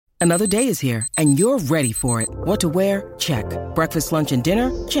Another day is here, and you're ready for it. What to wear? Check. Breakfast, lunch, and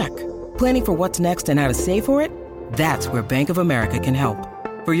dinner? Check. Planning for what's next and how to save for it? That's where Bank of America can help.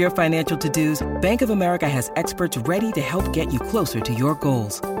 For your financial to-dos, Bank of America has experts ready to help get you closer to your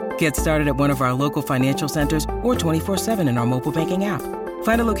goals. Get started at one of our local financial centers or 24/7 in our mobile banking app.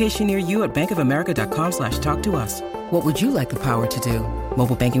 Find a location near you at bankofamerica.com/talktous. What would you like the power to do?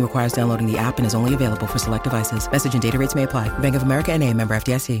 Mobile banking requires downloading the app and is only available for select devices. Message and data rates may apply. Bank of America N.A., member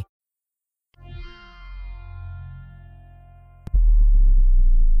FDIC.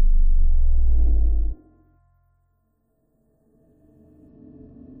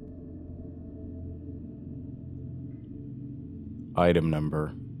 Item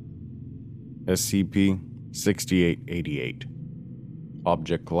number SCP-6888.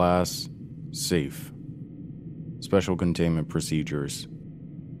 Object Class Safe. Special Containment Procedures.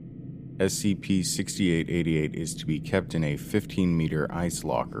 SCP-6888 is to be kept in a 15-meter ice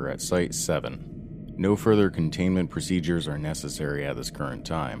locker at Site-7. No further containment procedures are necessary at this current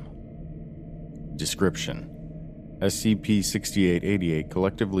time. Description: SCP-6888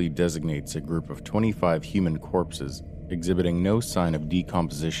 collectively designates a group of 25 human corpses exhibiting no sign of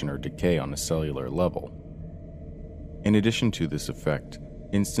decomposition or decay on a cellular level. In addition to this effect,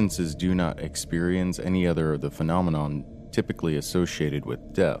 instances do not experience any other of the phenomenon typically associated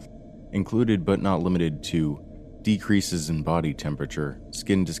with death, included but not limited to decreases in body temperature,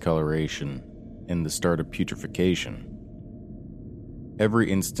 skin discoloration, and the start of putrefaction.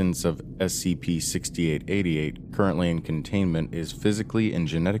 Every instance of SCP-6888 currently in containment is physically and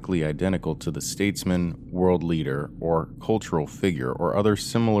genetically identical to the statesman, world leader, or cultural figure or other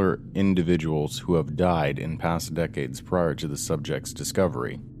similar individuals who have died in past decades prior to the subject's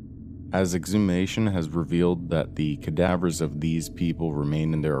discovery. As exhumation has revealed that the cadavers of these people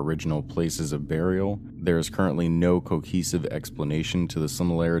remain in their original places of burial, there is currently no cohesive explanation to the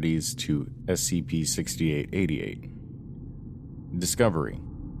similarities to SCP-6888. Discovery: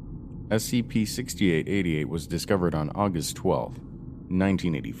 SCP-6888 was discovered on August 12,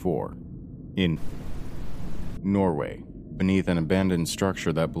 1984, in Norway, beneath an abandoned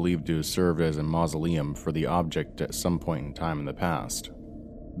structure that believed to have served as a mausoleum for the object at some point in time in the past.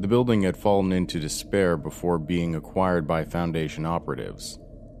 The building had fallen into despair before being acquired by Foundation operatives,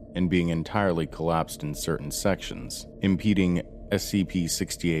 and being entirely collapsed in certain sections, impeding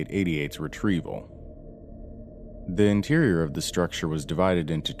SCP-6888's retrieval. The interior of the structure was divided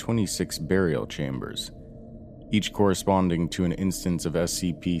into 26 burial chambers, each corresponding to an instance of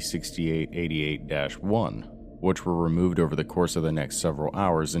SCP-6888-1, which were removed over the course of the next several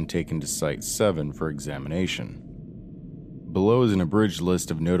hours and taken to Site-7 for examination. Below is an abridged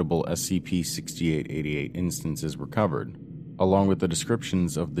list of notable SCP-6888 instances recovered, along with the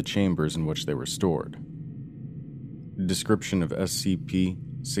descriptions of the chambers in which they were stored. Description of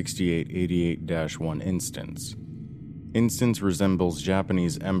SCP-6888-1 instance. Instance resembles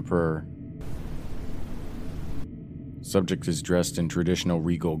Japanese Emperor. Subject is dressed in traditional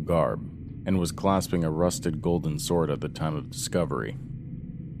regal garb and was clasping a rusted golden sword at the time of discovery.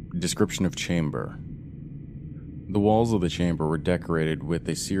 Description of chamber. The walls of the chamber were decorated with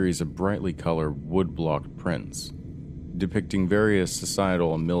a series of brightly colored wood-blocked prints, depicting various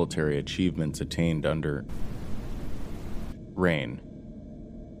societal and military achievements attained under reign.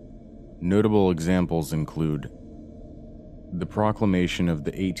 Notable examples include the proclamation of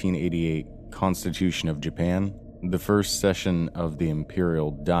the 1888 Constitution of Japan, the first session of the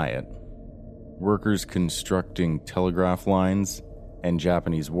Imperial Diet, workers constructing telegraph lines, and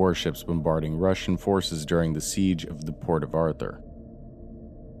Japanese warships bombarding Russian forces during the siege of the port of Arthur.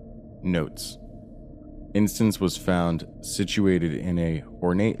 Notes: Instance was found situated in a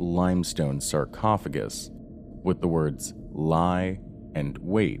ornate limestone sarcophagus with the words "lie" and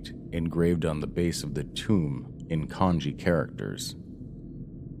 "wait" engraved on the base of the tomb in kanji characters.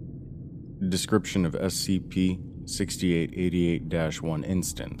 Description of SCP-6888-1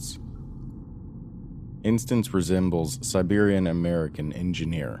 instance. Instance resembles Siberian-American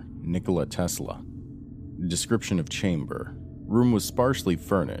engineer Nikola Tesla. Description of chamber. Room was sparsely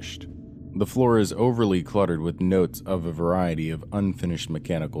furnished. The floor is overly cluttered with notes of a variety of unfinished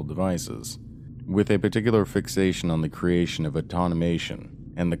mechanical devices, with a particular fixation on the creation of automation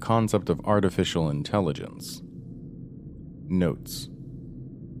and the concept of artificial intelligence. Notes: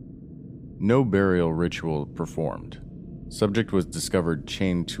 No burial ritual performed. Subject was discovered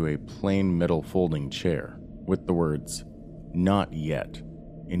chained to a plain metal folding chair, with the words, "Not yet,"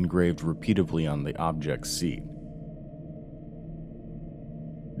 engraved repeatedly on the object's seat.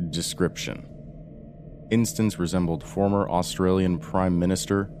 Description: Instance resembled former Australian Prime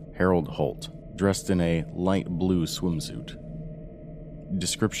Minister Harold Holt, dressed in a light blue swimsuit.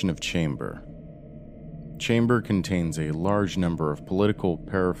 Description of chamber. Chamber contains a large number of political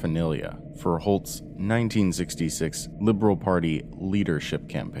paraphernalia for Holt's 1966 Liberal Party leadership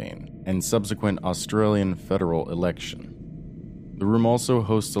campaign and subsequent Australian federal election. The room also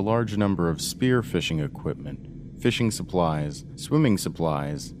hosts a large number of spear fishing equipment, fishing supplies, swimming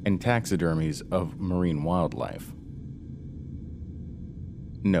supplies, and taxidermies of marine wildlife.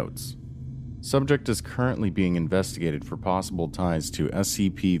 Notes: Subject is currently being investigated for possible ties to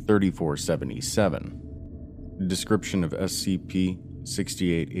SCP-3477. Description of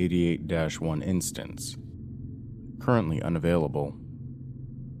SCP-6888-1 instance. Currently unavailable.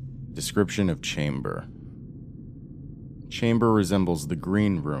 Description of chamber. Chamber resembles the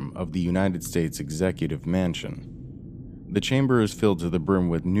green room of the United States Executive Mansion. The chamber is filled to the brim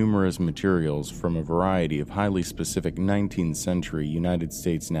with numerous materials from a variety of highly specific 19th century United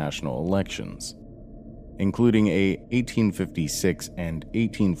States national elections, including a 1856 and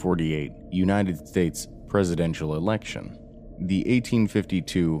 1848 United States presidential election, the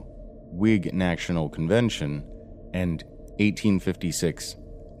 1852 Whig National Convention, and 1856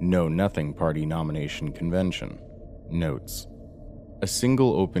 Know Nothing Party Nomination Convention. Notes: A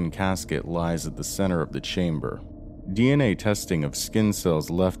single open casket lies at the center of the chamber. DNA testing of skin cells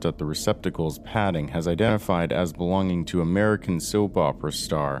left at the receptacle's padding has identified as belonging to American soap opera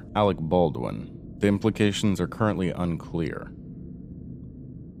star Alec Baldwin. The implications are currently unclear.